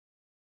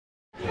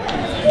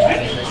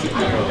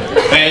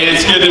Hey,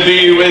 it's good to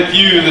be with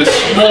you this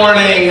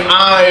morning.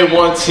 I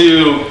want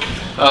to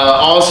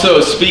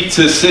also speak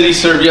to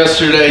CityServe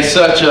yesterday.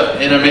 Such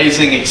an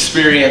amazing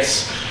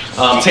experience.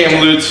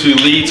 Tam Lutz, who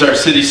leads our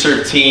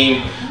CityServe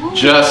team,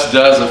 just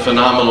does a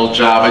phenomenal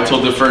job. I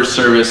told the first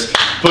service,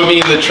 put me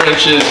in the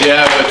trenches,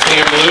 with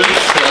Tam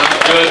Lutz, and I'm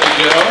good to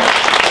go.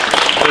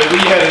 But we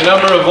had a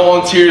number of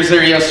volunteers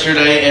there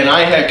yesterday, and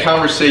I had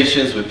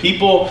conversations with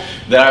people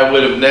that I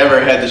would have never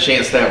had the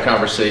chance to have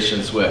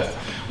conversations with.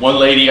 One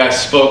lady I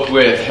spoke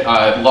with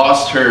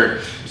lost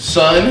her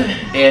son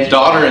and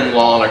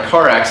daughter-in-law in a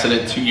car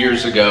accident 2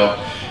 years ago,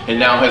 and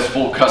now has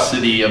full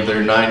custody of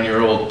their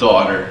 9-year-old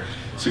daughter.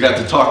 So I got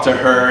to talk to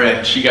her,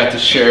 and she got to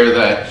share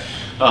that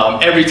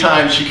every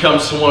time she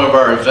comes to one of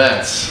our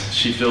events,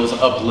 she feels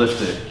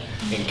uplifted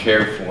and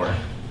cared for.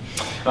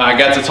 I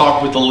got to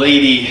talk with a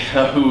lady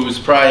who's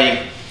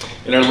probably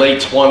in her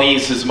late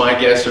 20s, is my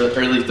guess, or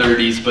early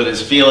 30s, but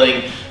is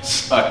feeling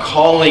a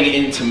calling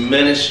into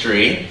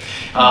ministry.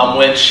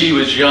 When she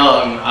was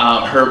young,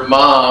 her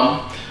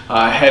mom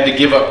had to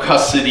give up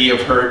custody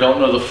of her. Don't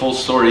know the full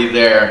story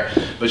there,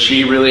 but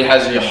she really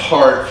has a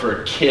heart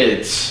for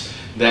kids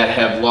that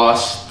have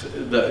lost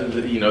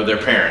their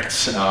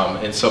parents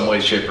in some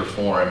way, shape, or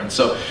form. And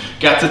so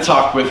got to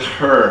talk with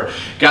her.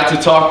 Got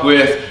to talk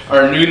with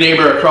our new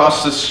neighbor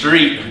across the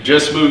street who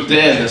just moved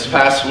in this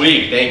past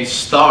week named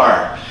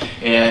Star.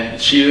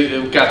 And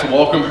she got to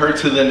welcome her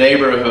to the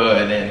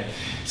neighborhood. And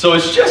so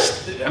it's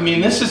just,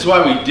 this is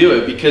why we do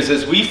it, because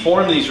as we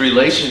form these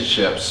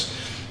relationships,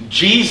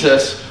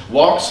 Jesus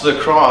walks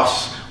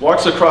across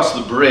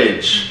the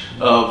bridge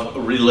of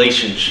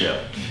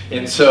relationship.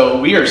 And so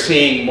we are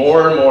seeing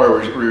more and more,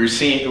 we're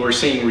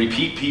seeing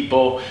repeat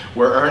people,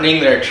 we're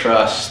earning their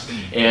trust,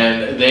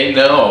 and they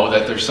know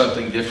that there's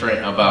something different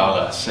about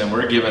us. And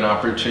we're getting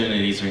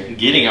opportunities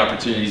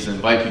to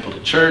invite people to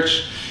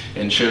church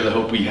and share the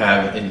hope we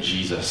have in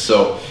Jesus.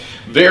 So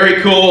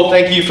very cool.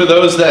 Thank you for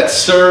those that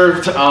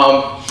served.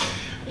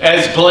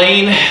 As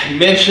Blaine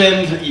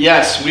mentioned,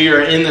 yes, we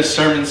are in the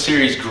sermon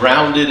series,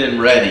 Grounded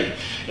and Ready.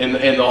 And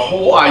the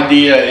whole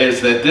idea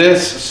is that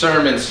this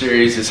sermon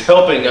series is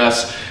helping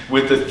us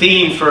with the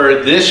theme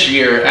for this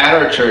year at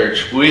our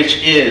church, which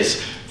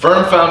is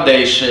firm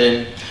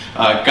foundation,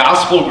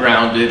 gospel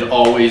grounded,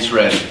 always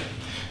ready.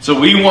 So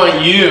we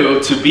want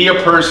you to be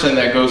a person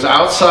that goes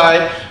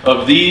outside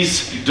of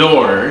these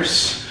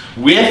doors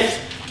with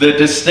the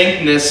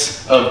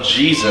distinctness of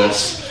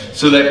Jesus,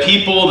 so that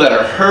people that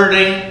are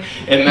hurting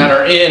and that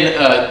are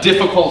in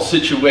difficult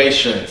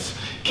situations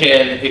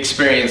can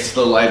experience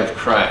the light of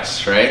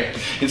Christ, right?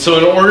 And so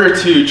in order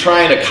to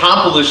try and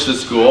accomplish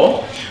this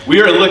goal,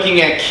 we are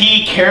looking at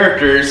key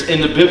characters in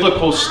the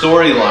biblical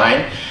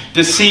storyline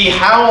to see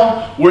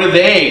how were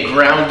they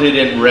grounded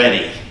and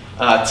ready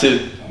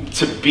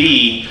to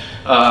be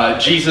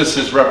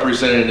Jesus'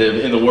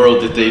 representative in the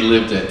world that they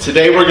lived in.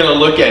 Today we're going to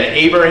look at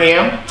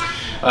Abraham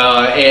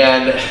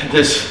and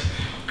this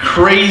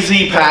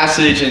crazy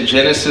passage in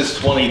Genesis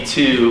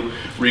 22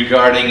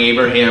 regarding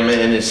Abraham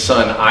and his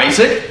son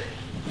Isaac.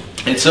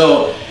 And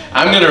so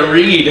I'm going to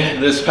read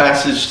this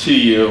passage to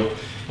you,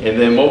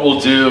 and then what we'll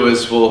do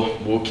is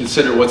we'll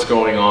consider what's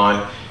going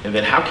on, and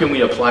then how can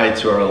we apply it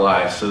to our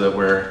lives so that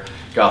we're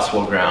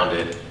gospel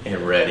grounded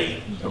and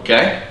ready.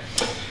 Okay?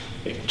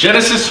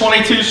 Genesis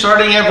 22,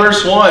 starting at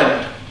verse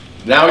 1.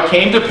 Now it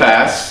came to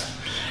pass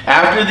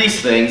after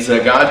these things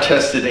that God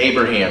tested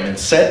Abraham and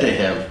said to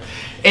him,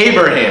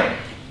 Abraham.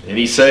 And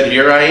he said,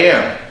 Here I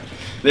am.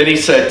 Then he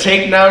said,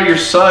 Take now your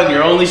son,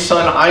 your only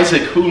son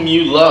Isaac, whom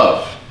you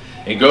love,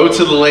 and go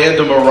to the land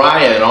of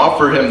Moriah and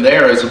offer him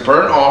there as a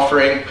burnt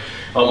offering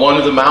on one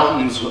of the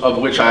mountains of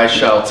which I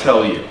shall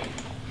tell you.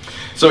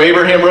 So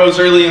Abraham rose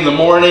early in the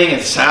morning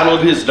and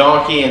saddled his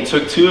donkey and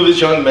took 2 of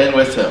his young men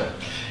with him,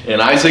 and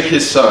Isaac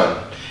his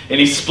son. And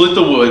he split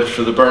the wood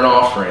for the burnt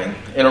offering,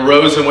 and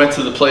arose and went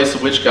to the place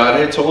of which God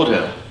had told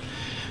him.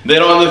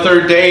 Then on the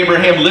 3rd day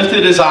Abraham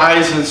lifted his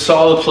eyes and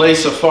saw the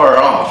place afar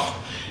off.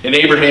 And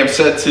Abraham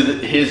said to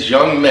his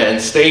young men,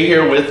 Stay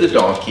here with the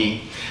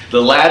donkey.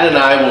 The lad and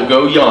I will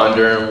go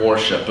yonder and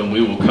worship, and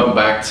we will come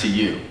back to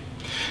you.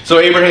 So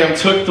Abraham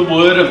took the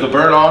wood of the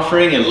burnt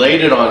offering and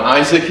laid it on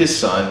Isaac his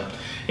son.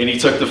 And he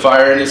took the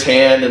fire in his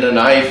hand and a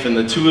knife, and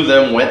the 2 of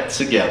them went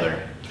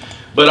together.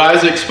 But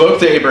Isaac spoke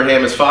to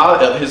Abraham his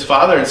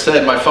father and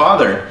said, My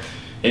father.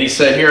 And he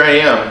said, Here I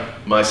am,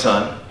 my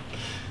son.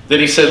 Then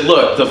he said,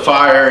 Look, the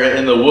fire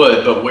and the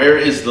wood, but where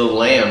is the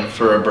lamb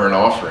for a burnt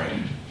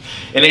offering?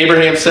 And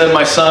Abraham said,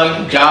 My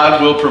son,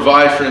 God will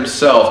provide for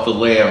himself the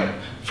lamb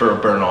for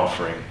a burnt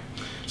offering.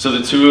 So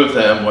the 2 of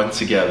them went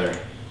together.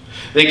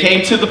 They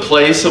came to the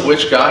place of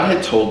which God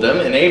had told them,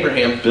 and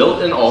Abraham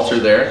built an altar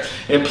there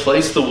and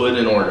placed the wood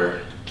in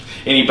order.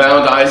 And he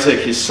bound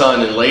Isaac his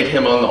son and laid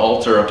him on the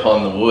altar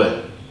upon the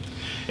wood.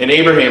 And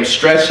Abraham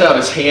stretched out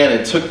his hand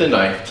and took the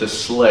knife to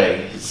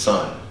slay his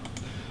son.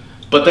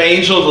 But the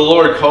angel of the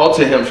Lord called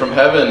to him from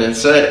heaven and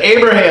said,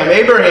 Abraham,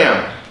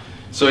 Abraham.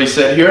 So he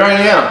said, Here I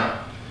am.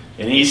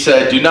 And he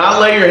said, Do not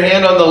lay your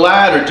hand on the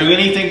lad or do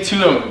anything to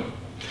him.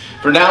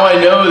 For now I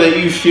know that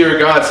you fear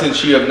God,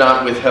 since you have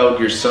not withheld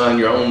your son,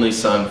 your only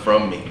son,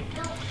 from me."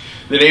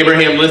 Then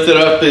Abraham lifted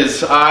up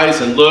his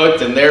eyes and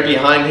looked, and there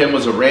behind him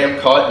was a ram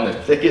caught in a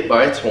thicket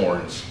by its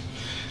horns.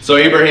 So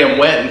Abraham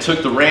went and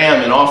took the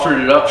ram and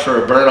offered it up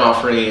for a burnt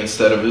offering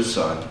instead of his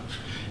son.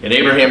 And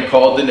Abraham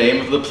called the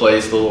name of the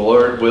place, "The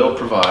Lord will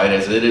provide,"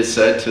 as it is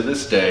said to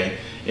this day,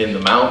 "In the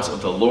mount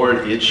of the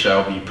Lord it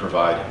shall be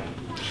provided."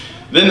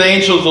 Then the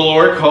angel of the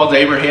Lord called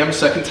Abraham a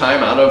second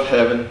time out of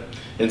heaven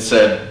and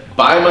said,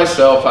 "By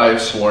myself I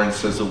have sworn,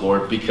 says the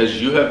Lord,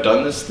 because you have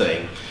done this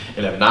thing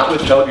and have not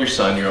withheld your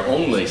son, your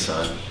only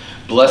son.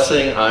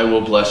 Blessing I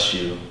will bless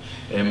you,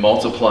 and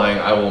multiplying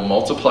I will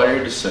multiply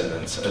your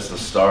descendants as the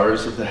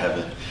stars of the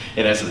heaven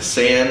and as the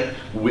sand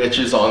which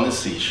is on the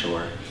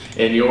seashore.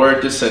 And your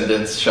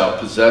descendants shall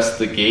possess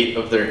the gate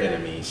of their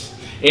enemies.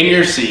 In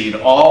your seed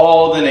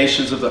all the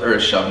nations of the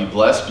earth shall be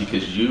blessed,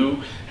 because you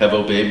have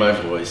obeyed my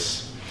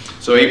voice."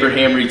 So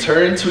Abraham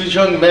returned to his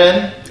young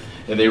men,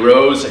 and they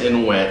rose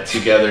and went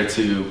together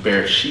to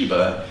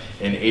Beersheba,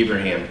 and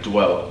Abraham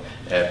dwelt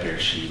at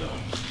Beersheba.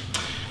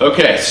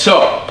 Okay,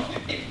 so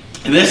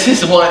this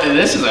is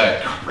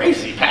a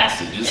crazy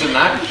passage, is it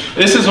not?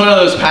 This is one of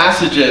those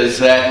passages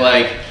that,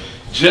 like,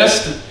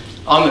 just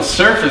on the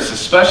surface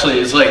especially,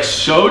 is like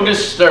so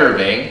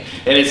disturbing,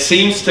 and it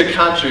seems to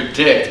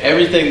contradict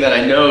everything that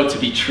I know to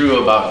be true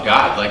about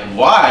God. Like,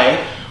 why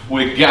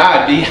would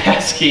God be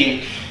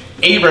asking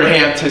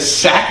Abraham to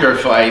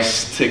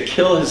sacrifice, to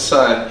kill his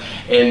son,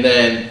 and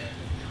then,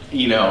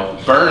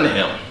 burn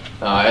him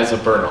as a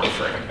burnt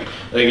offering?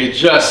 Like, it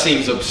just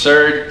seems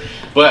absurd.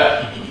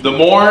 But the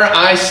more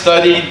I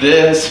studied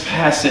this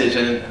passage,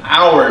 and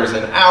hours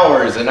and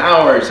hours and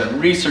hours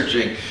and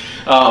researching,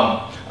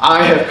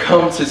 I have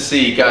come to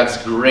see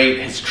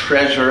his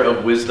treasure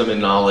of wisdom and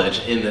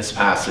knowledge in this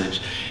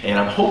passage. And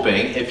I'm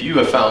hoping, if you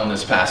have found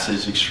this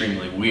passage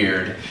extremely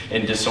weird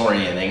and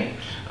disorienting,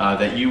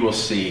 that you will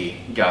see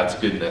God's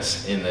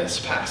goodness in this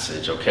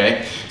passage,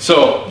 okay?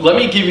 So let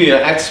me give you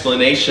an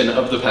explanation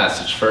of the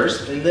passage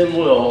first, and then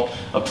we'll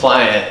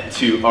apply it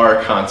to our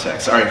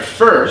context. All right,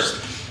 first,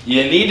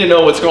 you need to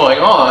know what's going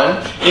on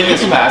in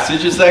this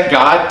passage is that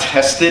God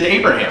tested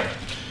Abraham.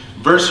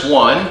 Verse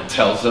 1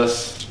 tells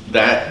us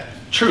that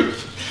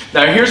truth.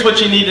 Now, here's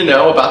what you need to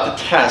know about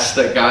the test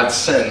that God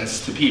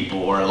sends to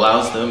people or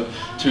allows them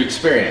to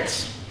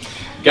experience.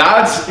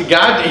 God,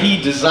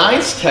 he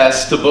designs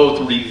tests to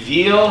both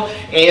reveal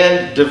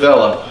and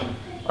develop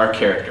our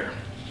character.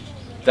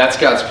 That's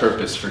God's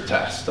purpose for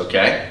tests,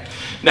 okay?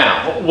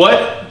 Now,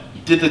 what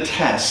did the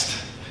test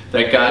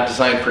that God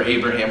designed for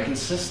Abraham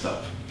consist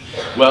of?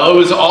 Well, it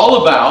was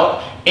all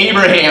about,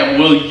 Abraham,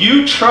 will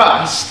you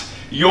trust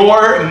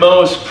your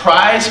most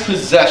prized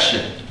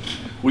possession?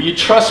 Will you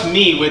trust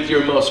me with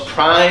your most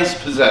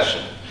prized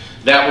possession?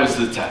 That was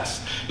the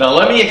test. Now,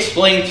 let me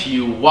explain to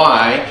you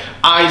why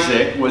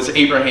Isaac was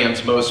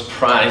Abraham's most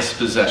prized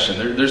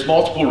possession. There's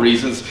multiple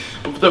reasons.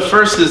 The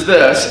first is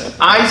this: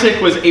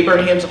 Isaac was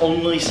Abraham's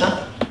only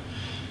son.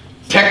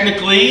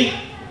 Technically,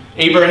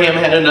 Abraham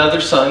had another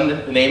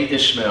son named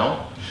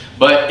Ishmael,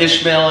 but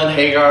Ishmael and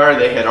Hagar,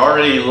 they had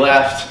already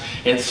left,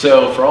 and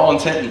so for all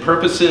intent and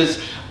purposes,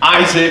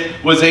 Isaac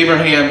was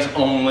Abraham's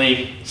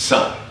only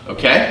son,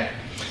 okay?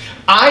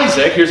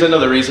 Isaac, here's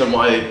another reason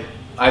why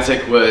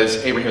Isaac was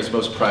Abraham's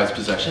most prized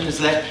possession, is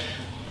that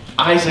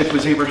Isaac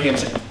was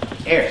Abraham's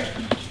heir.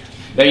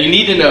 Now, you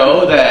need to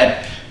know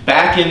that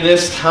back in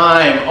this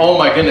time, oh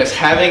my goodness,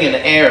 having an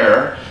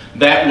heir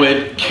that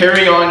would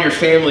carry on your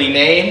family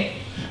name,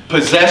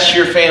 possess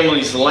your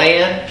family's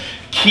land,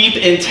 keep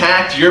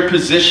intact your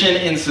position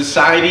in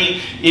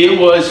society, it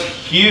was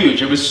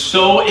huge. It was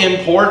so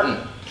important.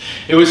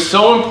 It was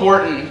so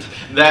important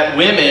that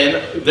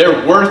women,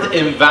 their worth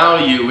and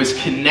value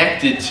was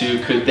connected to,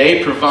 could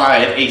they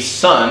provide a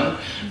son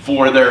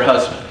for their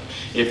husband.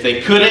 If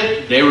they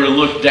couldn't, they were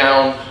looked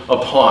down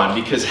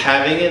upon, because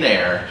having an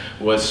heir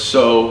was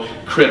so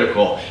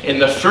critical.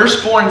 And the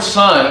firstborn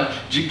son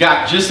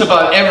got just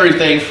about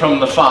everything from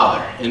the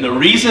father. And the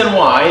reason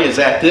why is,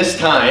 at this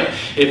time,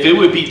 if it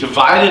would be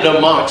divided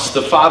amongst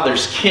the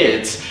father's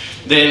kids,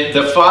 then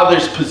the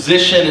father's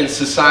position in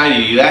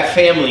society, that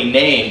family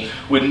name,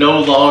 would no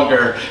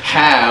longer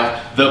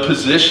have the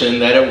position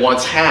that it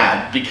once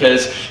had,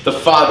 because the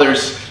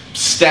father's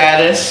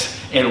status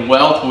and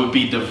wealth would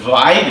be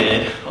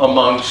divided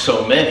among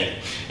so many.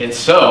 And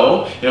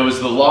so it was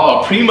the law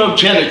of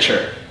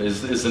primogeniture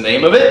is the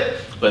name of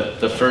it, but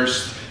the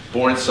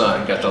firstborn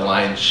son got the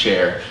lion's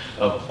share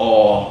of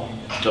all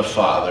the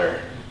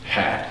father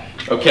had.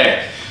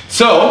 Okay,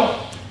 so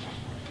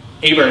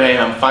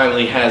Abraham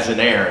finally has an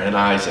heir in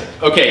Isaac.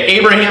 Okay,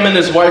 Abraham and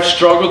his wife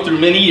struggled through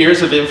many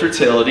years of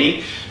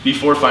infertility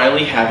before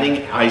finally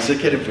having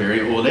Isaac at a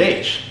very old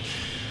age.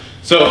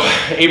 So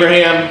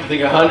Abraham, I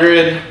think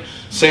 100,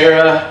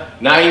 Sarah,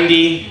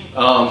 90.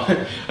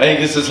 I think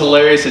this is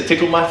hilarious. It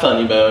tickled my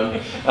funny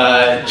bone.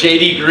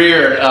 J.D.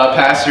 Greer,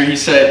 pastor, he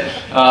said,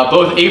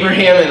 both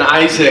Abraham and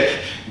Isaac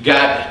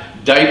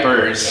got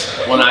diapers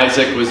when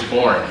Isaac was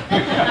born.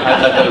 I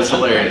thought that was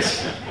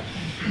hilarious.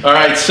 All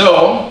right,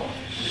 so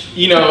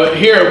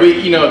here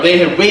they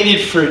had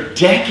waited for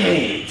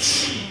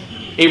decades,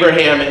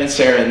 Abraham and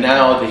Sarah, and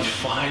now they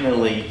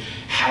finally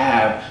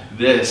have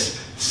this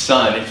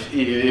son. If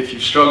you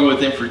struggle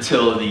with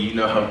infertility, you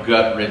know how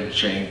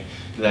gut-wrenching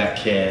that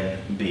can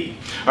be.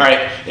 All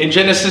right, in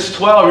Genesis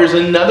 12, here's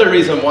another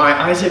reason why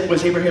Isaac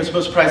was Abraham's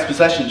most prized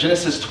possession.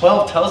 Genesis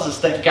 12 tells us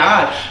that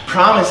God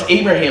promised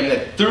Abraham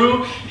that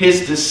through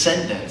his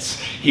descendants,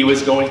 he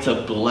was going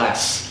to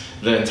bless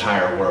the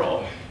entire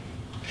world.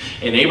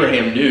 And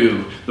Abraham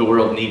knew the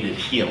world needed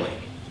healing.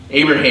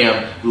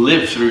 Abraham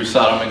lived through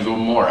Sodom and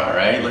Gomorrah,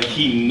 right? Like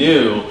he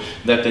knew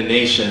that the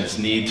nations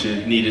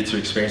needed to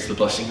experience the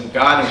blessing of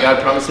God, and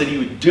God promised that he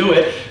would do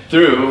it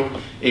through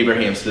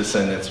Abraham's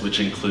descendants, which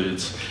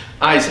includes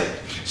Isaac.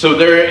 So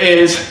there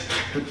is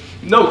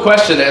no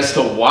question as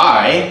to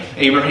why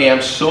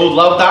Abraham so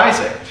loved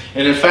Isaac.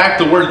 And in fact,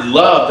 the word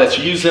love that's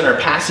used in our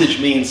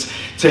passage means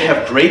to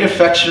have great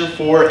affection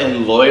for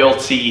and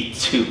loyalty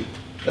to.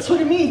 That's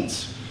what it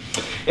means.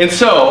 And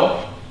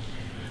so,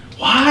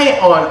 why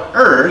on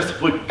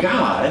earth would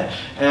God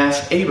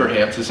ask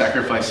Abraham to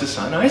sacrifice his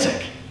son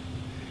Isaac?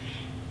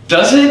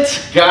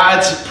 Doesn't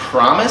God's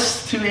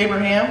promise to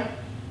Abraham,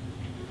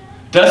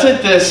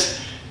 doesn't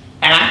this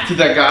act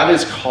that God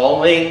is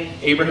calling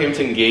Abraham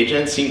to engage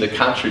in seem to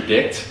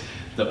contradict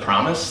the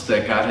promise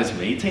that God has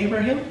made to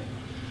Abraham?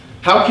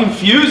 How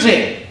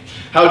confusing,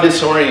 how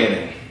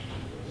disorienting.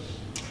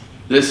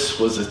 This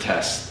was a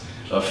test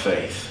of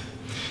faith.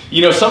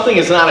 Something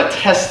is not a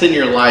test in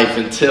your life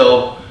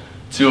until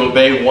to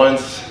obey one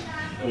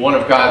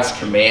of God's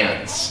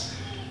commands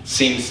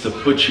seems to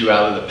put you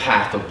out of the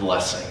path of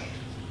blessing.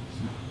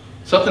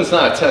 Something's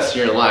not a test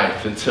in your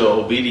life until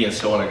obedience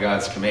to one of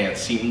God's commands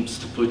seems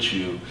to put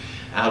you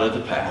out of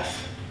the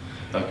path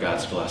of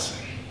God's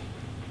blessing.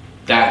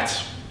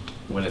 That's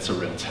when it's a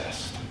real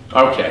test.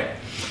 Okay.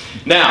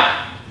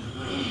 Now,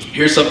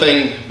 here's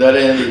something that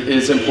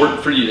is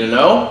important for you to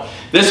know.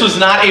 This was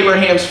not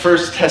Abraham's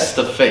first test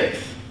of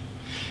faith.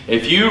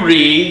 If you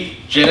read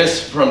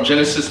from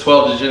Genesis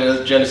 12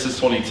 to Genesis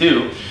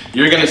 22,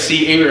 you're going to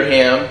see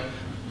Abraham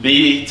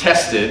be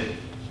tested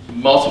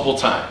multiple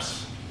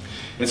times.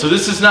 And so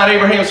this is not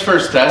Abraham's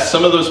first test.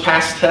 Some of those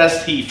past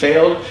tests he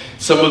failed.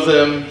 Some of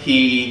them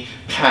he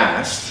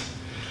passed.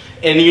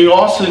 And you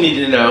also need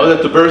to know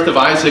that the birth of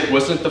Isaac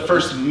wasn't the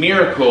first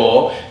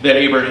miracle that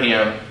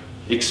Abraham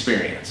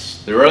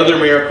experienced. There were other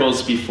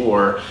miracles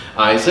before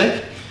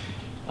Isaac.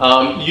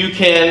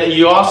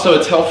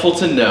 It's helpful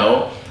to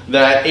know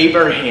that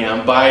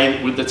Abraham,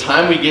 with the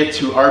time we get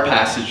to our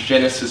passage,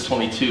 Genesis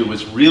 22,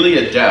 was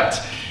really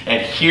adept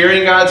at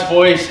hearing God's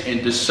voice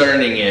and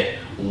discerning it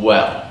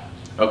well.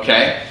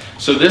 Okay?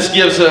 So this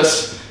gives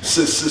us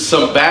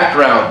some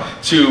background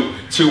to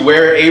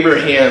where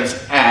Abraham's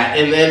at.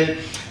 And then,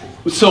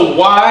 so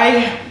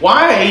why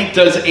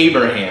does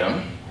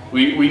Abraham,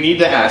 we need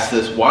to ask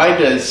this, why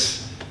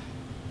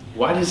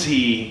does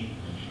he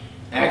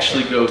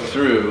actually go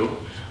through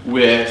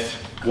with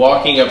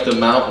walking up the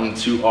mountain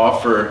to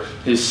offer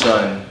his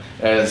son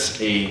as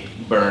a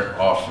burnt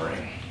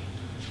offering?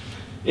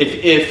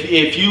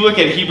 If you look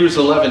at Hebrews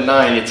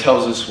 11:9, it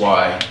tells us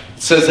why.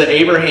 It says that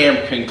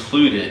Abraham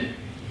concluded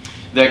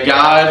that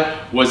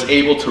God was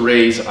able to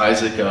raise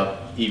Isaac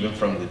up even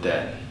from the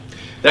dead.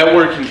 That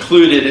word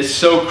concluded is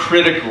so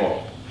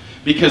critical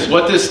because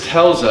what this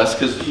tells us,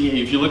 because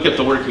if you look at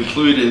the word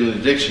concluded in the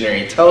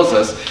dictionary, it tells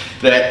us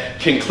that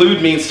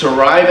conclude means to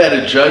arrive at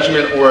a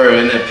judgment or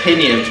an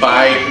opinion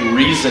by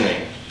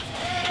reasoning.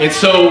 And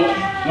so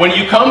when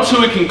you come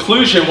to a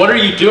conclusion, what are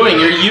you doing?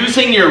 You're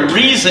using your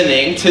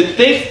reasoning to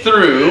think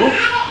through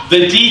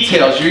the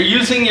details. You're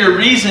using your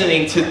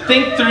reasoning to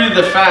think through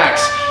the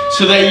facts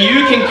so that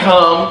you can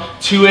come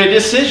to a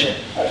decision.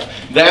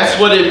 That's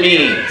what it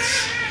means.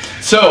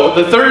 So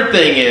the third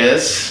thing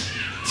is,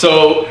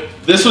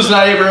 this was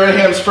not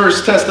Abraham's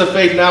first test of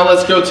faith. Now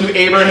let's go to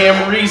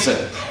Abraham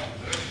reasoned.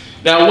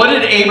 Now what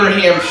did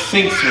Abraham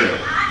think through?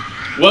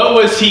 What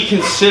was he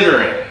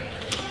considering?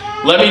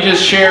 Let me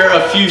just share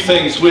a few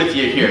things with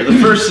you here. The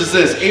first is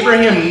this.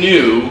 Abraham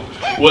knew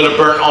what a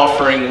burnt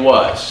offering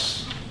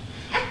was.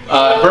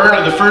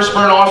 The first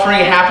burnt offering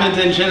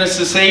happened in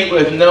Genesis 8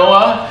 with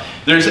Noah.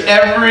 There's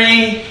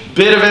every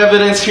bit of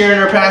evidence here in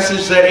our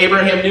passage that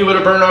Abraham knew what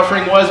a burnt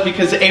offering was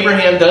because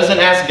Abraham doesn't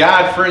ask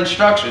God for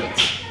instructions.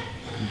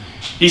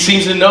 He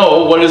seems to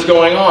know what is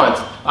going on.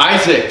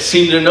 Isaac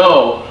seemed to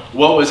know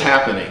what was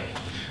happening.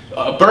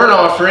 A burnt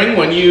offering,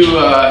 when you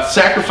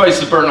sacrifice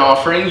the burnt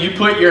offering, you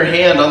put your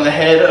hand on the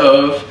head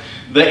of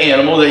the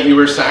animal that you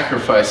were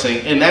sacrificing,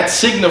 and that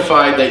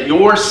signified that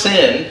your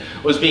sin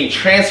was being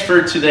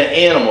transferred to the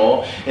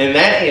animal, and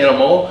that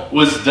animal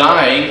was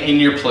dying in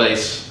your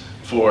place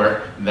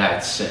for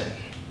that sin.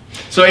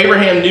 So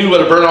Abraham knew what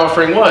a burnt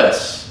offering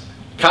was.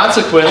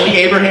 Consequently,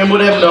 Abraham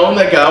would have known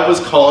that God was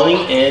calling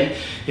in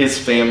his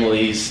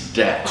family's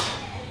debt.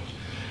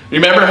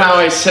 Remember how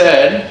I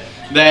said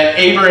that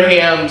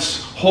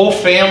Abraham's whole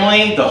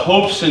family, the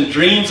hopes and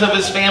dreams of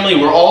his family,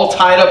 were all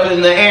tied up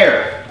in the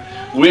air,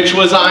 which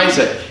was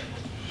Isaac.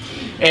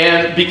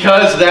 And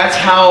because that's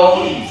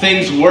how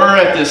things were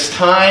at this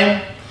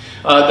time,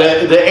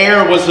 the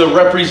heir was the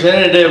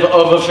representative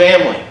of a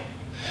family.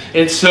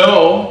 And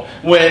so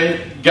when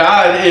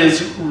God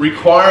is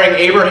requiring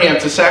Abraham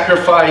to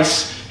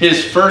sacrifice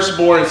his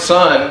firstborn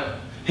son,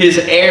 his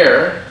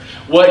heir,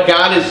 what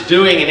God is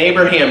doing, and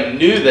Abraham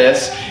knew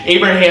this,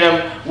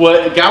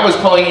 God was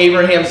calling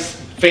Abraham's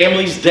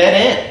family's dead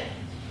end.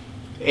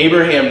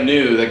 Abraham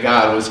knew that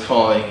God was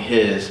calling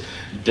his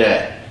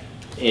debt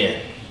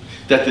in.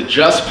 That the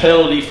just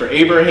penalty for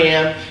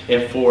Abraham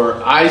and for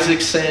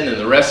Isaac's sin and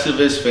the rest of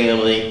his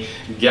family,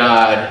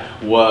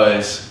 God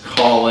was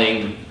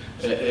calling,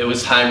 it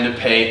was time to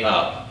pay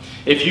up.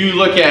 If you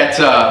look at,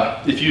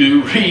 if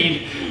you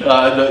read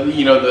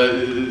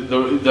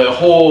the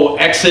whole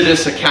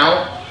Exodus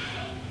account,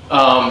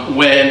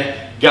 when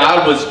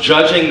God was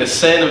judging the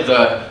sin of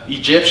the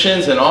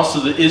Egyptians and also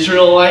the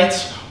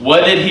Israelites,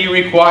 what did he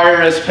require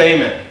as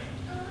payment?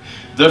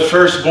 The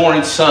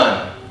firstborn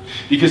son.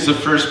 Because the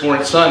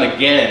firstborn son,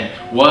 again,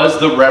 was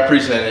the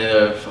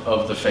representative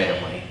of the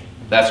family.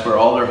 That's where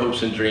all their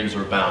hopes and dreams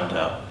were bound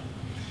up.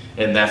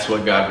 And that's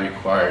what God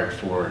required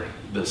for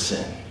the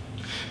sin.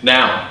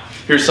 Now,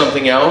 here's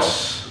something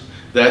else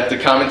that the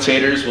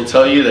commentators will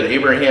tell you that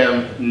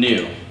Abraham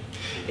knew.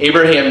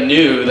 Abraham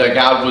knew that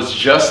God was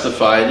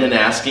justified in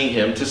asking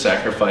him to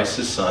sacrifice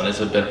his son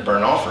as a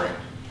burnt offering.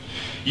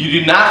 You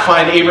do not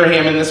find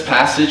Abraham in this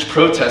passage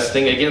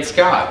protesting against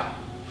God.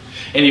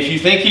 And if you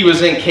think he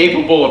was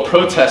incapable of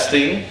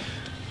protesting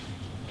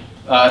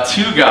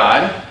to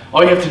God,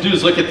 all you have to do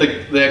is look at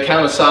the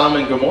account of Sodom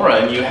and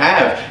Gomorrah, and you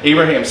have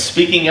Abraham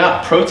speaking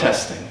up,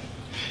 protesting.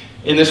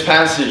 In this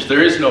passage,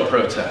 there is no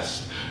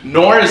protest,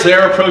 nor is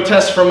there a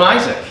protest from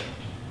Isaac.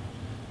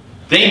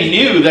 They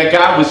knew that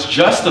God was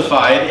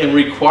justified in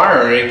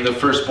requiring the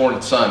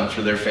firstborn son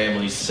for their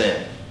family's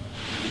sin.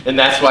 And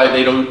that's why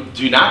they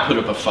do not put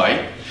up a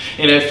fight.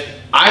 And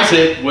if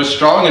Isaac was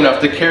strong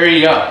enough to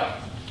carry up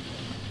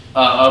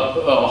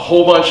a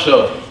whole bunch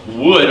of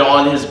wood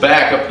on his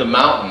back up the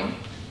mountain,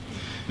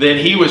 then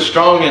he was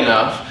strong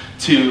enough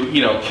to,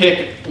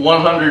 kick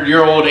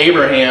 100-year-old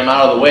Abraham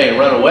out of the way and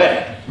run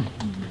away.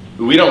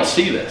 But we don't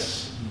see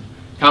this.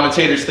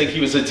 Commentators think he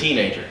was a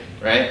teenager,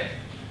 right?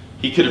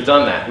 He could have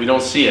done that. We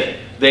don't see it.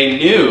 They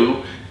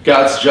knew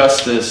God's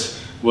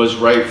justice was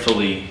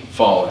rightfully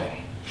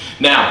falling.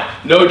 Now,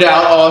 no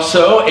doubt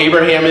also,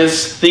 Abraham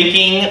is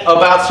thinking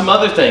about some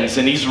other things,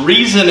 and he's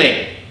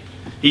reasoning.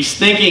 He's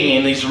thinking,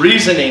 and he's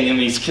reasoning, and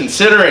he's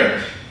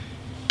considering.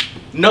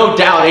 No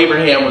doubt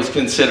Abraham was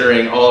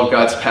considering all of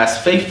God's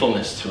past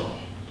faithfulness to him.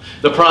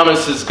 The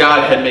promises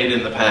God had made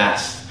in the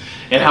past,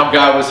 and how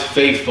God was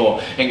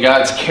faithful, and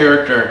God's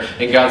character,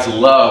 and God's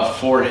love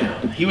for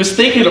him. He was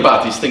thinking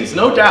about these things,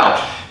 no doubt.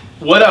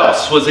 What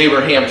else was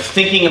Abraham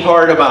thinking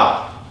hard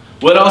about?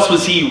 What else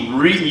was he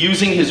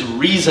using his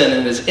reason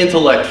and his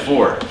intellect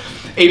for?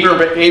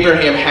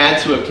 Abraham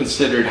had to have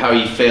considered how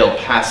he failed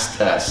past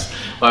tests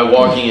by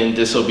walking in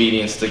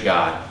disobedience to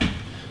God.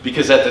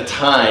 Because at the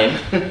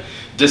time,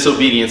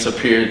 disobedience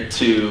appeared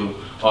to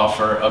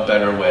offer a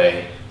better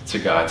way to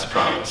God's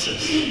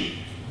promises.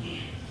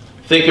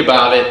 Think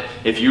about it.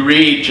 If you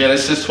read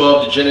Genesis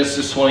 12 to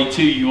Genesis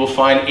 22, you will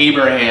find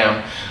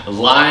Abraham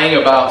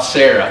lying about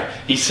Sarah.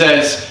 He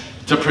says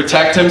to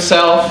protect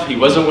himself, he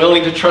wasn't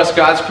willing to trust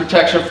God's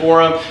protection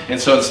for him.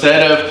 And so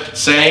instead of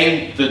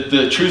saying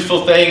the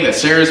truthful thing, that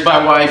Sarah's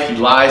my wife, he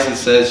lies and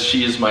says,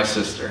 she is my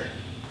sister.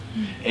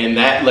 And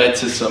that led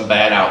to some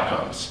bad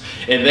outcomes.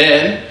 And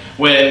then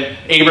when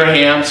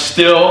Abraham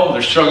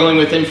they're struggling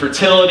with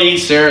infertility,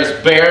 Sarah's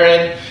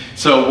barren.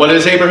 So what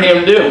does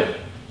Abraham do?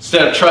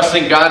 Instead of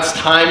trusting God's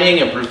timing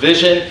and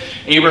provision,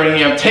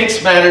 Abraham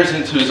takes matters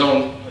into his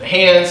own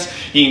hands.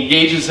 He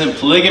engages in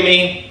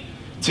polygamy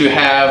to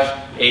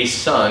have a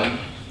son,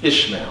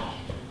 Ishmael.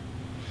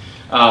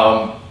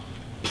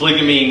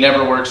 Polygamy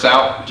never works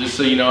out, just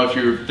so you know if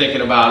you're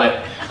thinking about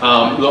it.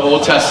 The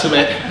Old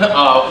Testament,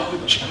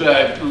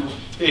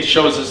 it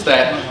shows us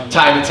that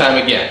time and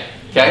time again.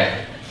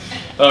 Okay?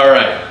 All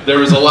right. There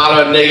was a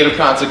lot of negative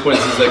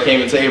consequences that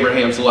came into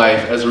Abraham's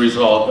life as a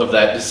result of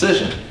that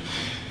decision.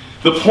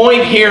 The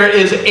point here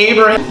is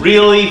Abraham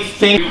really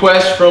thinks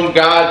request from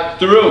God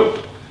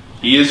through.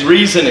 He is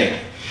reasoning.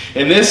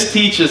 And this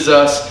teaches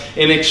us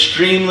an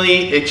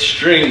extremely,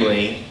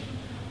 extremely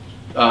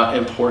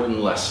important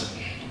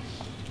lesson.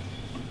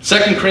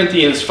 2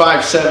 Corinthians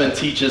 5:7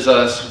 teaches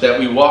us that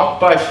we walk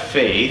by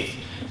faith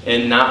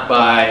and not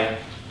by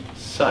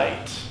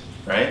sight,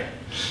 right?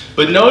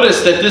 But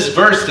notice that this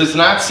verse does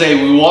not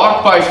say we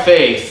walk by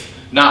faith,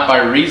 not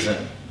by reason.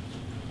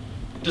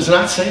 It does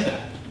not say that.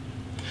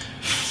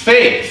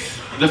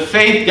 Faith, the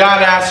faith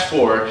God asks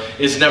for,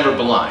 is never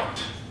blind.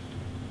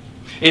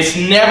 It's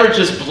never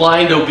just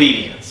blind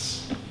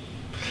obedience.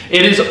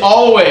 It is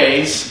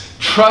always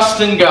trust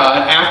in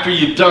God after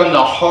you've done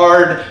the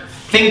hard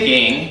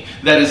thinking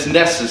that is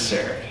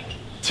necessary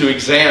to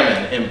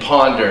examine and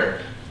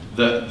ponder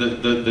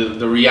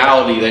the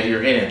reality that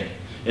you're in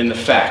and the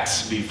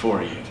facts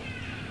before you.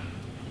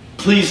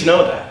 Please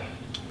know that.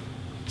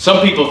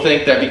 Some people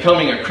think that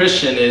becoming a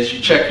Christian is you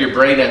check your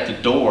brain at the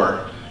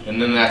door and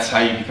then that's how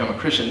you become a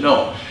Christian.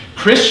 No.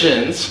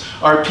 Christians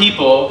are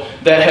people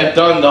that have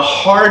done the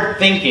hard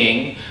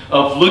thinking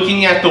of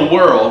looking at the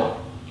world,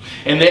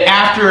 and they,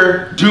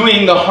 after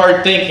doing the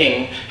hard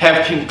thinking,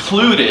 have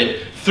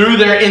concluded through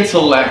their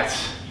intellect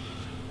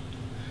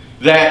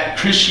that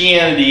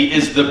Christianity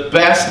is the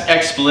best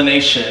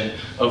explanation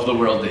of the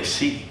world they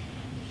see.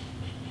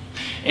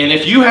 And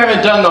if you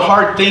haven't done the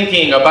hard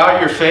thinking about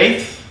your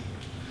faith,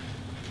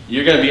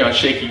 you're going to be on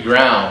shaky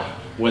ground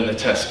when the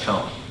tests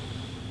come.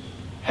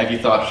 Have you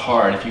thought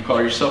hard? If you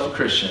call yourself a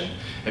Christian,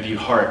 have you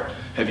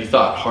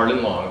thought hard and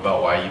long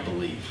about why you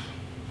believe?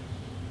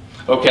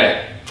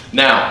 Okay,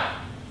 now,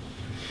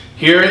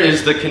 here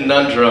is the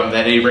conundrum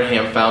that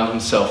Abraham found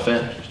himself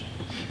in.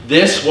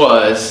 This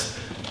was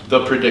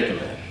the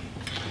predicament.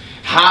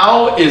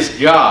 How is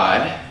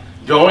God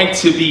going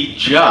to be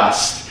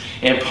just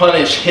and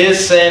punish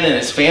his sin and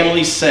his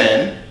family's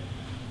sin,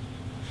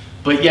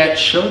 but yet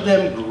show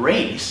them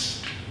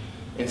grace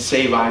and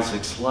save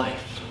Isaac's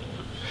life?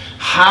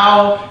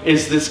 How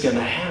is this going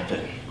to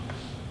happen?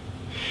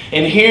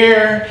 And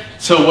here,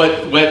 so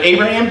what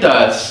Abraham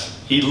does,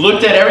 he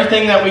looked at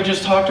everything that we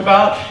just talked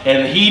about,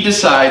 and he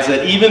decides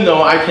that even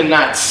though I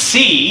cannot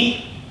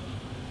see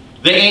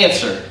the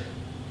answer,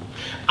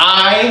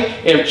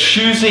 I am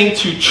choosing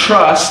to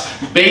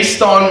trust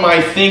based on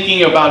my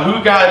thinking about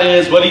who God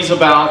is, what he's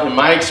about, and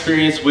my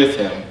experience with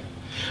him.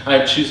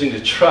 I'm choosing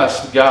to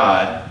trust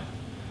God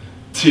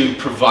to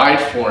provide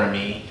for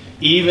me,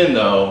 even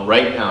though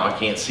right now I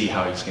can't see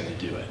how he's going to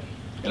do it.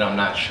 And I'm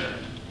not sure.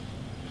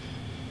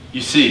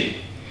 You see,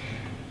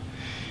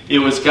 it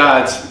was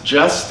God's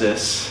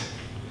justice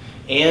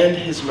and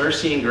his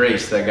mercy and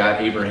grace that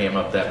got Abraham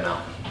up that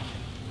mountain.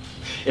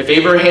 If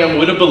Abraham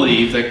would have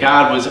believed that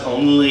God was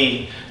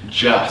only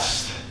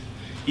just,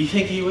 you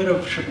think he would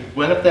have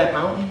went up that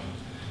mountain?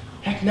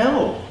 Heck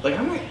no. Like,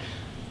 I'm going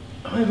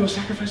to go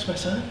sacrifice my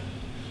son?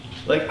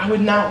 Like, I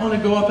would not want to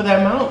go up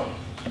that mountain.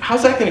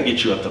 How's that going to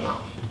get you up the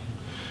mountain?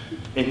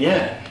 And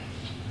yet,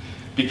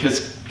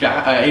 because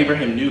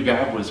Abraham knew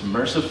God was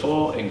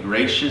merciful and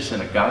gracious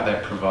and a God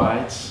that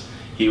provides,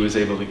 he was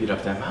able to get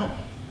up that mountain.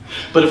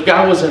 But if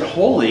God wasn't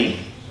holy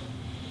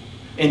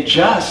and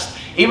just,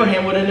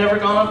 Abraham would have never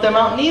gone up that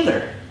mountain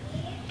either.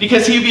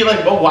 Because he'd be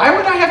like, well, why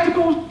would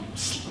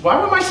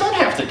my son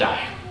have to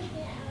die?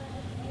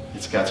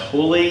 It's God's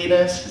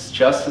holiness, his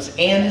justice,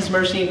 and his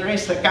mercy and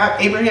grace that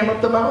got Abraham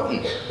up the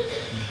mountain.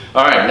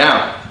 All right,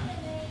 now,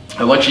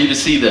 I want you to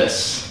see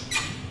this.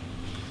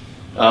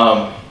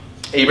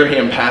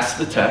 Abraham passed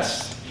the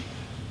test.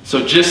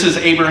 So just as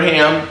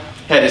Abraham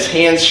had his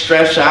hands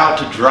stretched out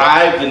to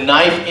drive the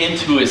knife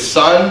into his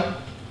son,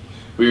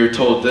 we are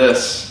told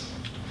this.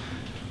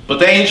 But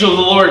the angel of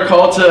the Lord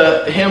called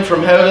to him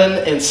from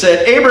heaven and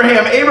said,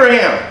 Abraham,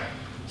 Abraham.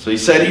 So he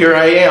said, here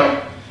I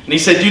am. And he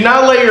said, do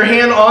not lay your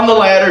hand on the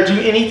lad or do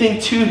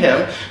anything to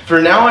him, for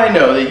now I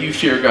know that you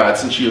fear God,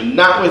 since you have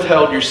not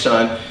withheld your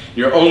son,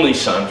 your only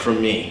son,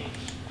 from me.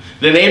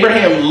 Then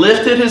Abraham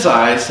lifted his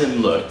eyes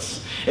and looked,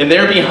 and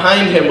there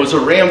behind him was a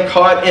ram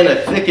caught in a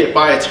thicket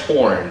by its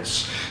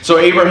horns. So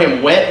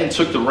Abraham went and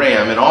took the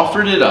ram and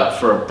offered it up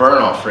for a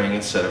burnt offering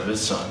instead of his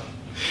son.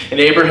 And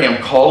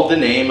Abraham called the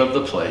name of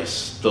the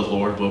place, the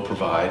Lord will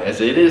provide.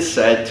 As it is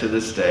said to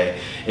this day,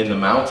 in the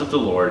mount of the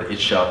Lord it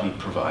shall be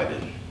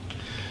provided.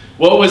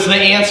 What was the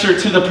answer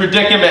to the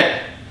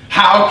predicament?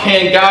 How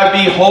can God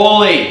be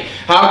holy?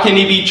 How can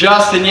he be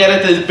just? And yet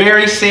at the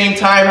very same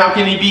time, how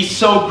can he be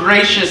so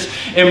gracious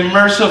and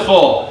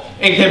merciful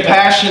and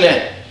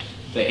compassionate?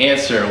 The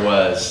answer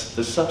was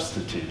the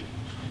substitute.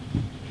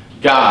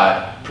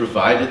 God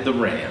provided the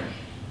ram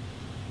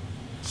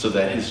so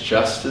that his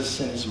justice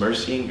and his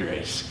mercy and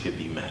grace could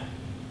be met.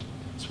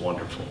 It's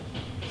wonderful.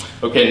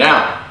 Okay,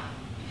 now,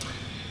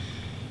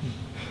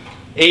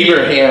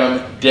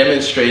 Abraham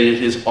demonstrated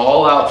his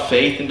all-out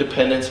faith and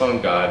dependence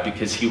on God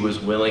because he was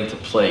willing to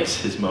place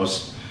his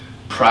most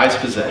prized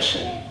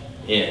possession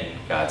in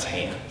God's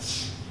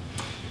hands.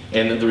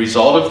 And the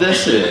result of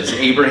this is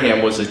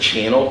Abraham was a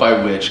channel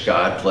by which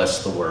God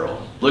blessed the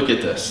world. Look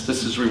at this.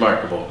 This is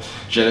remarkable.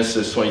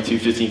 Genesis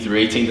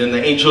 22:15-18. Then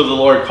the angel of the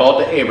Lord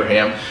called to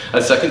Abraham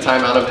a second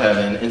time out of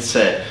heaven and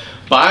said,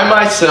 by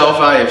myself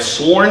I have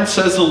sworn,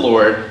 says the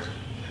Lord,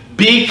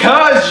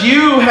 because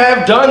you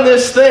have done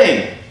this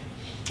thing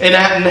and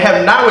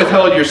have not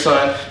withheld your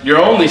son,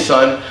 your only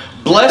son,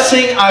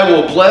 blessing I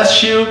will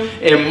bless you,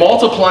 and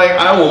multiplying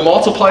I will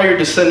multiply your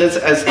descendants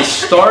as the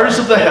stars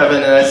of the heaven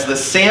and as the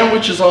sand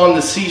which is on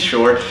the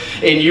seashore,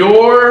 and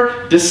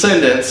your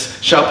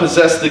descendants shall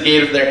possess the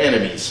gate of their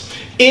enemies.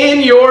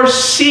 In your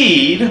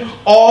seed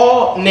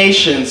all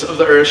nations of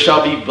the earth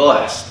shall be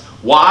blessed.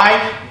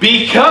 Why?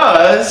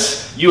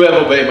 Because you have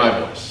obeyed my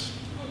voice.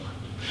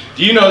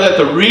 Do you know that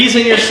the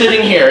reason you're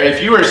sitting here,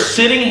 if you are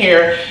sitting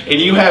here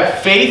and you have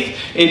faith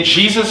in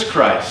Jesus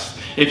Christ,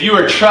 if you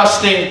are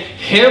trusting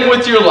him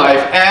with your life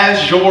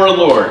as your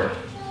Lord,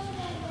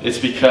 it's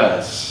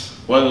because,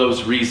 one of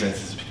those reasons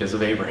is because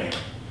of Abraham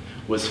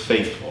was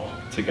faithful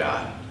to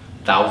God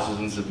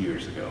thousands of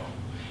years ago.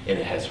 and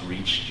it has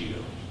reached you.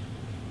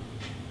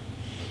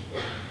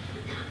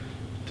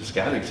 Does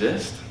God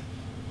exist?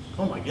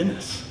 Oh my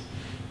goodness.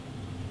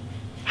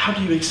 How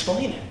do you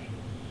explain it?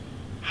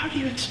 How do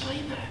you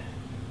explain that?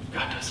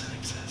 God doesn't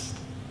exist.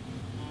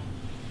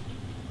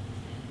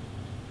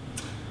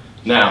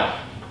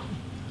 Now,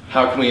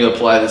 how can we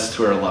apply this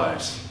to our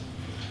lives?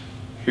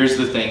 Here's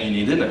the thing you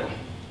need to know.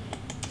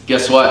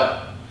 Guess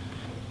what?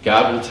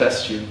 God will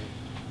test you.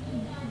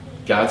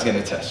 God's going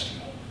to test you.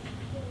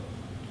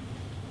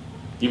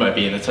 You might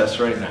be in a test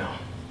right now.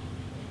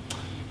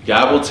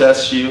 God will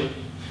test you.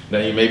 Now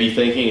you may be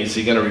thinking, is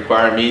he going to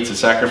require me to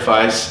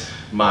sacrifice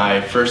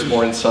my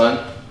firstborn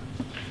son?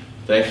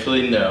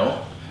 Thankfully,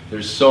 no.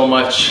 There's so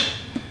much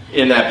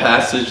in that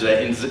passage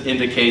that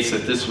indicates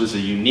that this was a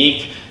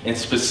unique and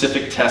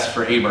specific test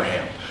for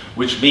Abraham,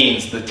 which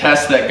means the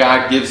test that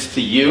God gives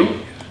to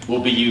you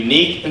will be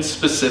unique and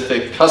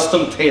specific,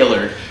 custom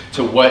tailored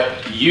to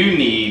what you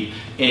need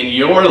in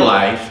your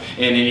life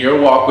and in your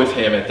walk with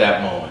him at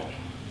that moment.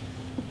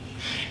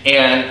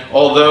 And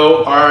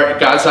although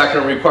God's not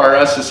going to require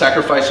us to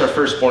sacrifice our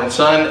firstborn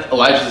son,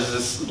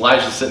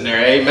 Elijah's sitting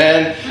there,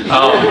 amen.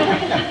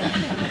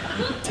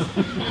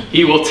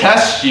 He will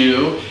test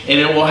you, and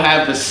it will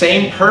have the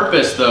same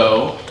purpose,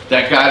 though,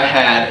 that God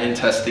had in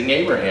testing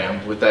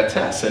Abraham with that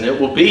test. And it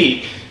will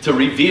be to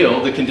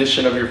reveal the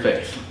condition of your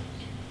faith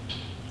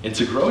and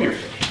to grow your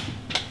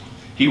faith.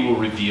 He will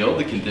reveal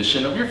the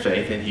condition of your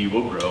faith, and he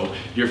will grow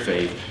your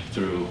faith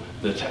through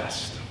the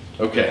test.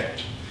 Okay.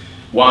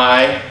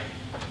 Why?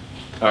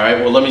 All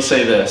right, well, let me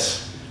say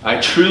this. I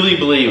truly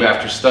believe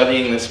after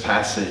studying this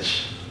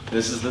passage,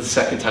 this is the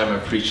second time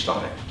I've preached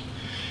on it,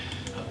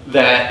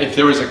 that if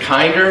there was a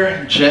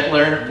kinder,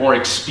 gentler, more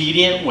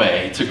expedient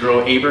way to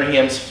grow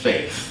Abraham's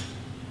faith,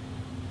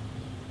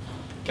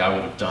 God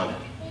would have done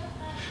it.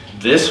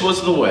 This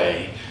was the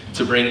way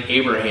to bring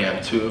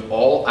Abraham to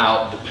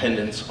all-out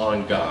dependence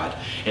on God.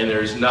 And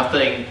there's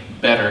nothing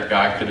better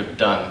God could have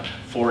done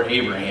for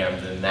Abraham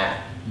than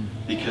that.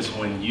 Because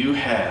when you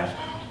have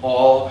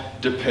all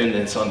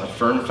dependence on the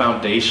firm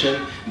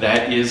foundation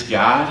that is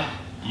God,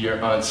 you're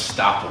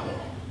unstoppable.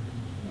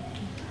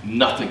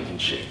 Nothing can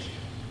shake you.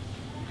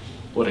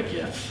 What a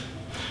gift.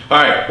 All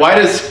right, why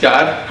does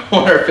God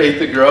want our faith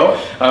to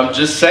grow? I'm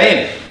just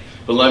saying it.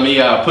 But let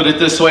me put it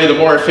this way. The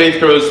more our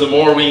faith grows, the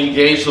more we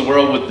engage the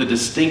world with the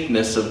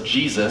distinctness of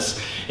Jesus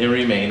and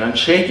remain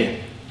unshaken.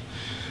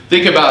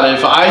 Think about it.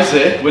 If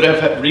Isaac would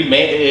have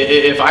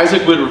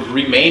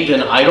remained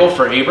an idol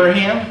for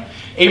Abraham,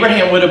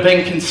 Abraham would have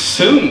been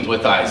consumed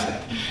with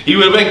Isaac. He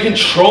would have been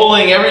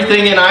controlling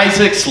everything in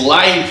Isaac's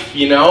life,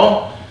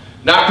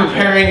 not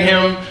preparing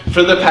him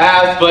for the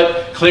path,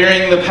 but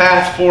clearing the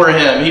path for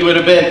him. He would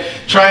have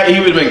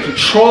been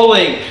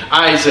controlling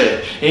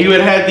Isaac. And he would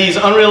have had these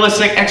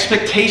unrealistic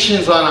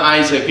expectations on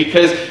Isaac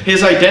because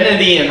his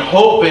identity and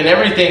hope and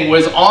everything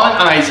was on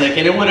Isaac,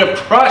 and it would have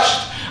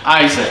crushed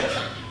Isaac.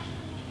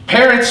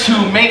 Parents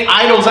who make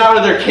idols out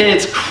of their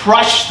kids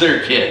crush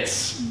their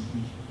kids.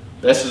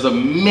 This is a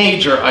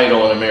major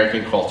idol in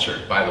American culture,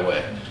 by the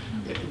way.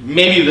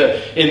 Maybe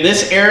in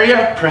this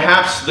area,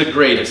 perhaps the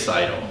greatest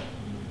idol,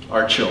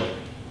 our children.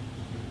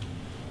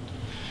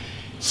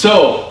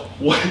 So,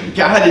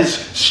 God is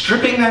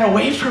stripping that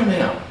away from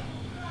him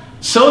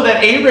so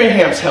that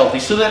Abraham's healthy,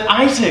 so that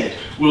Isaac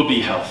will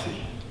be healthy,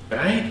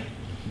 right?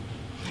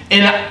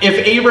 And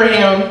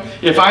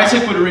if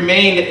Isaac would have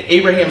remained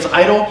Abraham's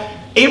idol,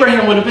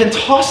 Abraham would have been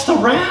tossed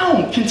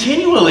around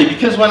continually,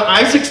 because when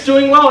Isaac's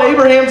doing well,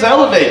 Abraham's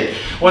elevated.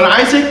 When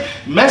Isaac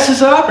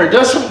messes up or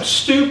does something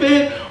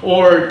stupid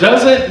or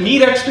doesn't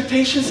meet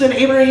expectations, then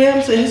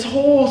his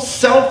whole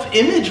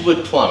self-image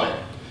would plummet.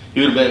 He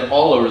would have been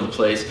all over the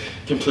place,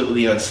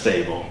 completely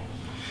unstable.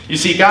 You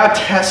see, God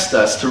tests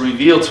us to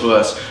reveal to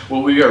us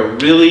what we are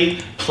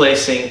really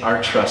placing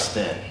our trust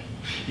in.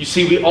 You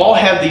see, we all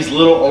have these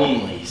little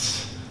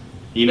onlys,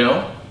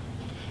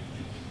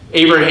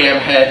 Abraham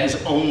had his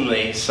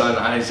only son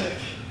Isaac.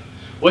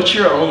 What's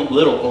your own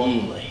little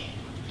only?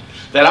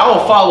 That I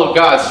will follow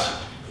God's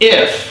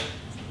if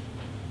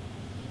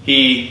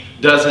he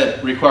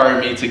doesn't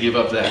require me to give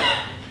up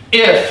that.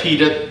 If he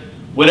did,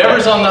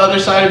 whatever's on the other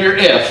side of your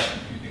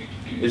if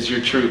is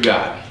your true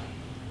God.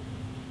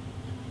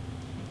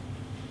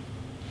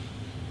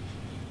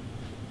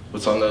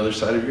 What's on the other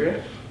side of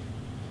your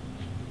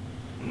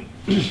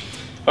if?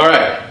 All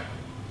right.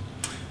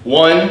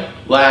 One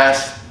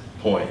last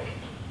point.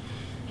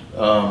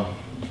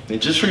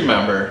 And just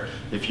remember,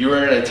 if you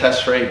were in a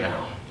test right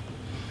now,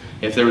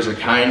 if there was a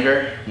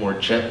kinder, more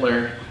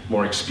gentler,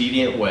 more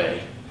expedient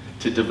way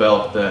to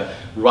develop the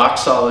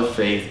rock-solid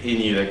faith in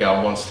you that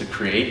God wants to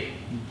create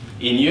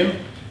in you,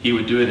 he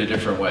would do it a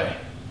different way.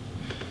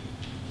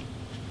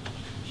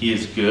 He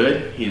is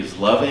good, he is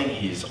loving,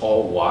 he is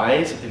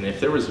all-wise, and if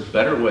there was a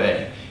better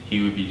way,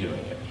 he would be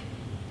doing it.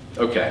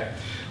 Okay,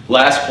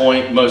 last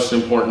point, most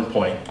important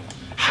point.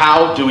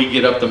 How do we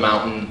get up the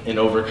mountain and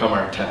overcome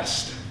our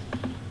test?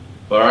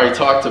 Well, I already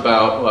talked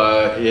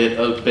about it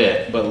a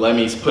bit, but let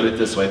me put it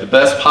this way. The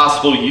best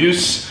possible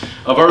use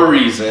of our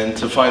reason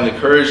to find the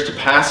courage to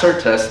pass our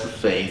test of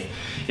faith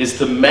is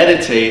to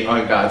meditate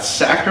on God's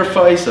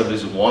sacrifice of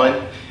his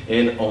one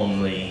and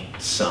only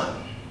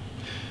Son.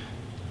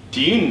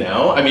 Do you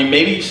know? I mean,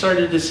 maybe you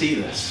started to see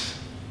this.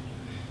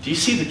 Do you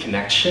see the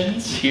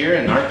connections here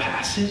in our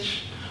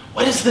passage?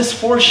 What is this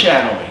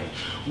foreshadowing?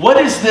 What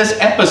is this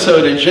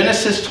episode in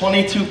Genesis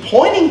 22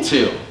 pointing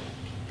to?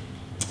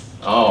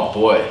 Oh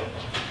boy.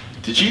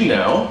 Did you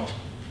know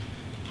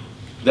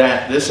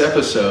that this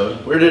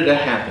episode, where did it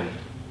happen?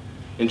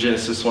 In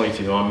Genesis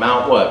 22, on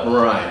Mount what?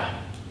 Moriah.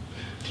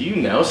 Do you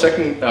know?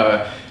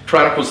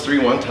 Chronicles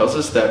 3:1 tells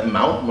us that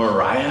Mount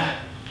Moriah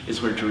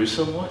is where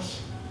Jerusalem was.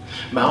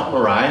 Mount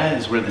Moriah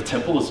is where the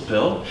temple was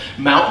built.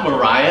 Mount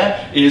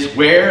Moriah is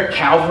where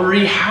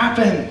Calvary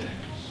happened.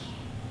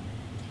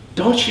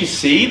 Don't you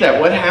see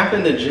that what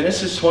happened in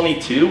Genesis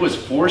 22 was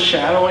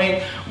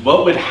foreshadowing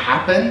what would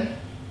happen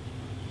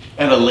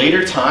at a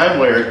later time,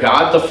 where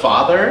God the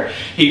Father,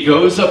 he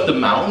goes up the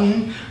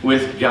mountain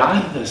with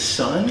God the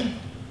Son?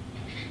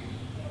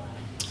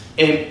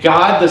 And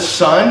God the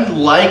Son,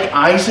 like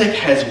Isaac,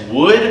 has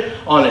wood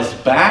on his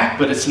back,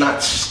 but it's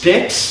not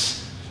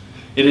sticks.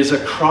 It is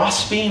a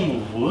crossbeam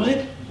of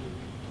wood.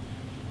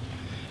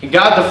 And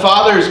God the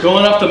Father is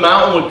going up the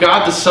mountain with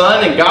God the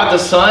Son, and God the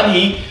Son,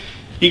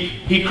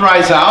 he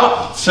cries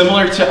out,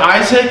 similar to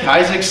Isaac.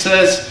 Isaac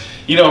says,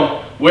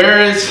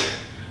 where's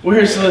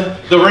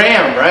the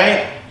ram,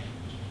 right?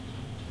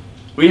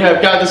 We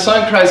have God the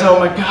Son cries out,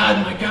 my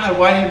God,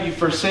 why have you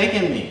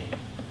forsaken me?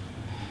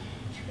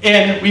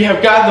 And we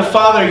have God the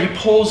Father, he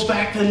pulls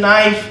back the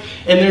knife,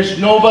 and there's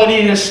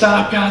nobody to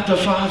stop God the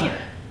Father.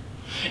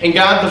 And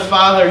God the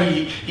Father,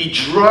 he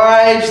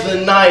drives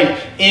the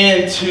knife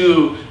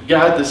into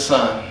God the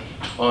Son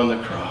on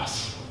the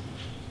cross.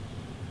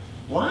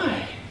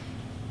 Why?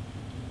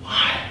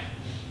 Why?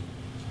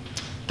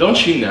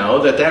 Don't you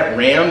know that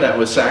ram that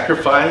was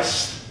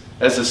sacrificed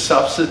as a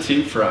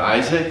substitute for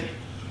Isaac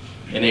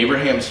and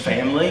Abraham's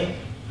family,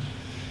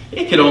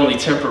 it could only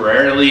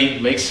temporarily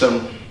make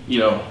some,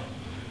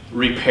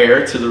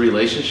 repair to the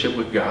relationship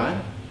with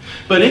God.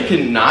 But it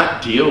could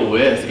not deal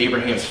with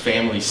Abraham's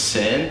family's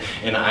sin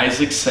and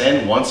Isaac's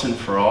sin once and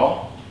for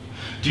all.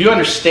 Do you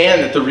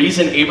understand that the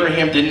reason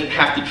Abraham didn't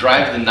have to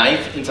drive the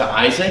knife into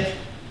Isaac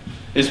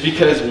is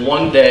because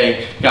one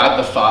day God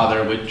the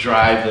Father would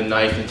drive the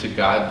knife into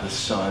God the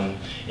Son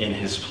in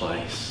his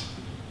place?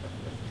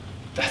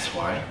 That's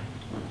why.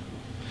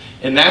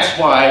 And that's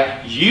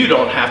why you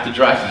don't have to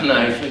drive the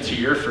knife into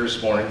your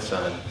firstborn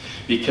son,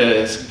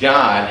 because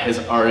God has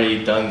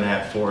already done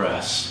that for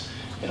us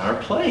in our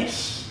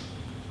place.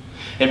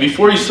 And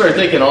before you start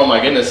thinking, oh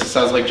my goodness, it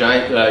sounds like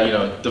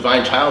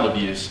divine child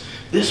abuse,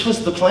 this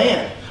was the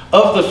plan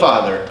of the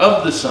Father,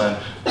 of the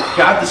Son,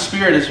 God the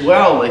Spirit as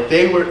well. Like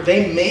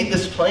they made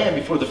this plan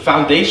before the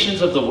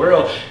foundations of the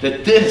world,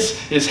 that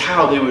this is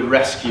how they would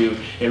rescue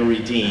and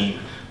redeem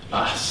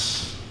us.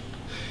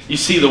 You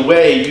see, the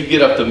way you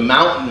get up the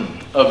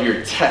mountain of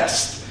your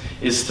test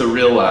is to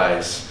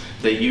realize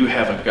that you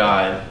have a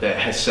God that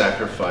has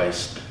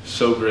sacrificed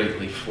so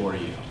greatly for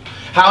you.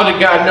 How did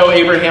God know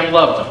Abraham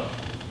loved him?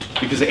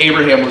 Because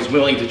Abraham was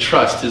willing to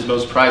trust his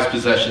most prized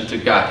possession to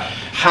God.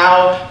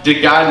 How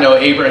did God know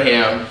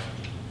Abraham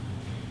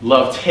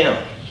loved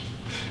him?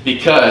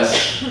 Because,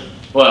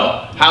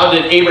 how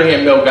did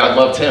Abraham know God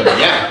loved him?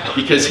 Yeah,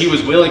 because he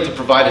was willing to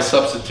provide a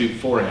substitute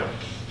for him.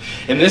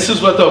 And this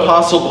is what the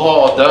Apostle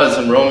Paul does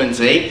in Romans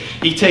 8.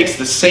 He takes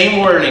the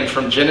same wording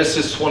from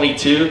Genesis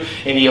 22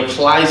 and he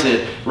applies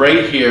it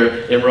right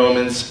here in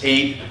Romans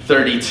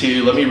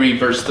 8:32. Let me read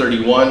verse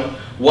 31.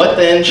 What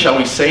then shall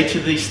we say to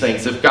these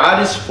things? If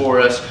God is for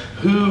us,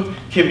 who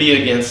can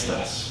be against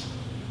us?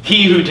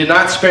 He who did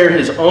not spare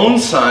his own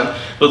son,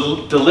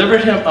 but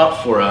delivered him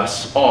up for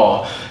us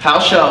all, how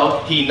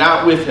shall he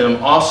not with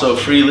him also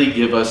freely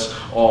give us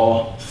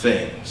all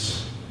things?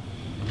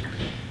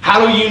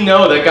 How do you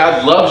know that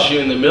God loves you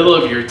in the middle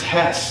of your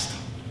test?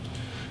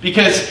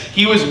 Because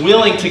he was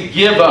willing to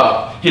give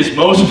up his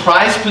most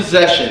prized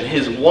possession,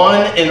 his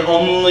one and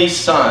only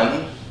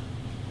son,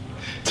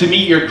 to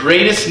meet your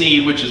greatest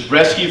need, which is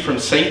rescue from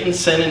Satan's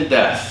sin and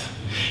death.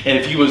 And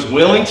if he was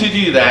willing to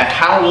do that,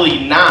 how will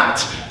he not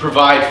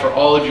provide for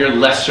all of your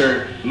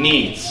lesser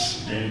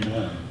needs?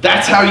 Amen.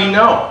 That's how you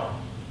know.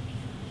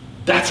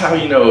 That's how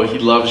you know he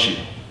loves you.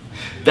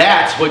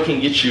 That's what can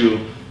get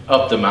you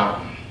up the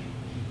mountain.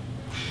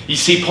 You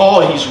see,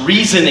 Paul, he's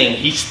reasoning,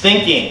 he's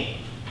thinking.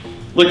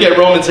 Look at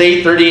Romans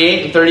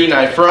 8:38 and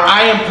 39. For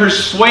I am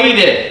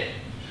persuaded.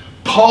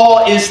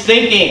 Paul is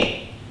thinking.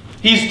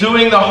 He's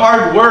doing the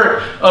hard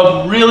work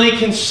of really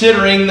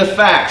considering the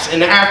facts.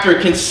 And after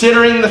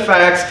considering the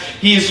facts,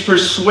 he is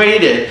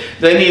persuaded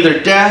that neither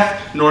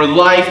death, nor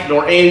life,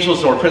 nor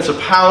angels, nor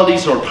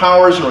principalities, nor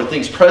powers, nor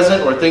things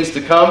present, nor things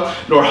to come,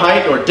 nor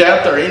height, nor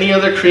depth, or any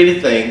other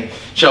created thing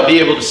shall be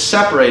able to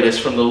separate us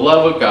from the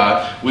love of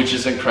God, which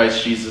is in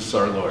Christ Jesus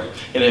our Lord.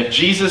 And if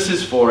Jesus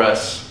is for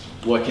us,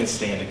 what can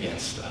stand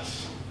against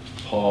us?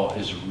 Paul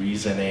is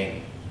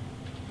reasoning.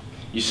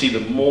 You see,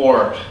 the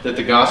more that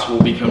the gospel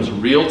becomes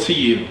real to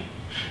you,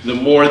 the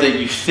more that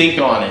you think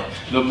on it,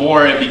 the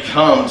more it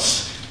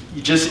becomes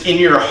just in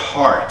your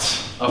heart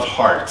of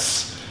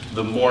hearts,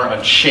 the more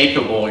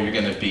unshakable you're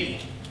going to be.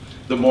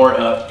 The more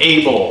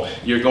able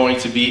you're going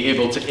to be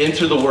able to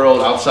enter the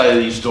world outside of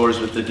these doors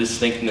with the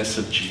distinctness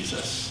of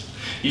Jesus.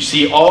 You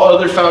see, all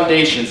other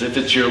foundations, if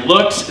it's your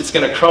looks, it's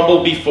going to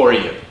crumble before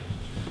you.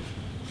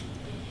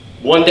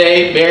 One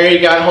day, Mary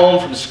got home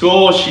from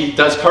school. She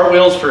does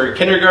cartwheels for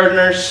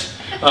kindergartners.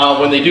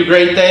 When they do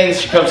great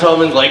things, she comes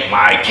home and like,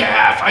 my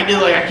calf, I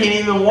can't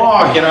even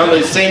walk. And on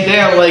the same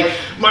day, I'm like,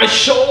 my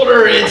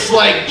shoulder, it's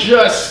like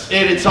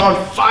it's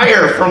on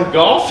fire from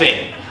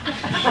golfing.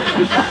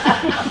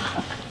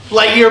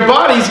 Like your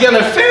body's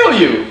gonna fail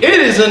you. It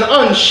is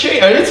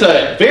it's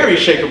a very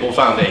shakeable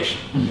foundation.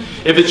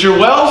 If it's your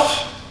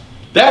wealth,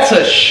 that's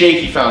a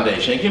shaky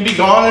foundation. It can be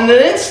gone in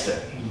an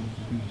instant,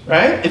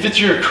 right? If it's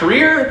your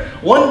career,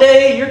 one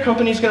day your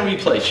company's gonna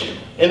replace you,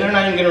 and they're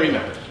not even gonna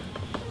remember.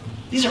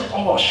 These are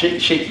all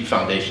shaky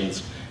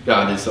foundations.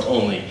 God is the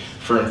only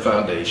firm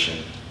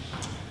foundation.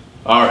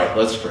 All right,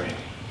 let's pray.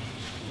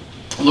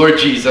 Lord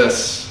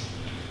Jesus,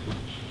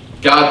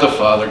 God the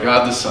Father,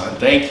 God the Son,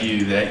 thank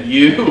you that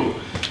you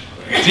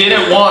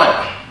didn't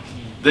want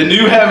the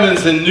new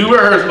heavens and new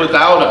earth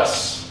without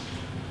us.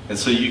 And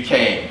so you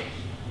came.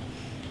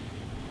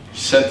 You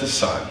sent the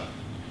Son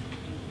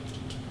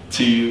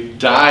to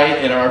die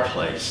in our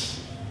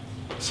place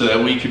so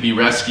that we could be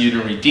rescued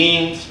and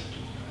redeemed,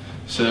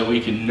 so that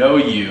we can know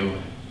you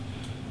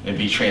and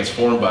be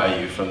transformed by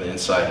you from the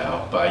inside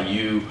out, by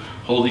you,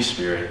 Holy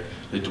Spirit,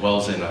 that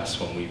dwells in us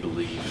when we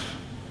believe.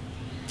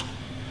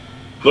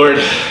 Lord,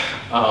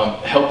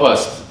 help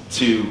us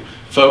to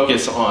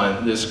focus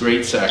on this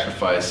great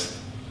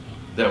sacrifice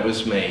that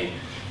was made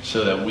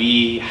so that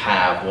we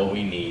have what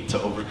we need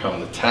to overcome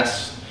the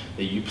tests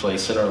that you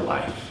place in our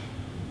life,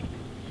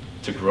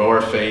 to grow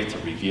our faith, to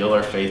reveal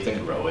our faith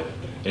and grow it.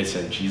 It's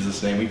in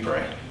Jesus' name we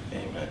pray.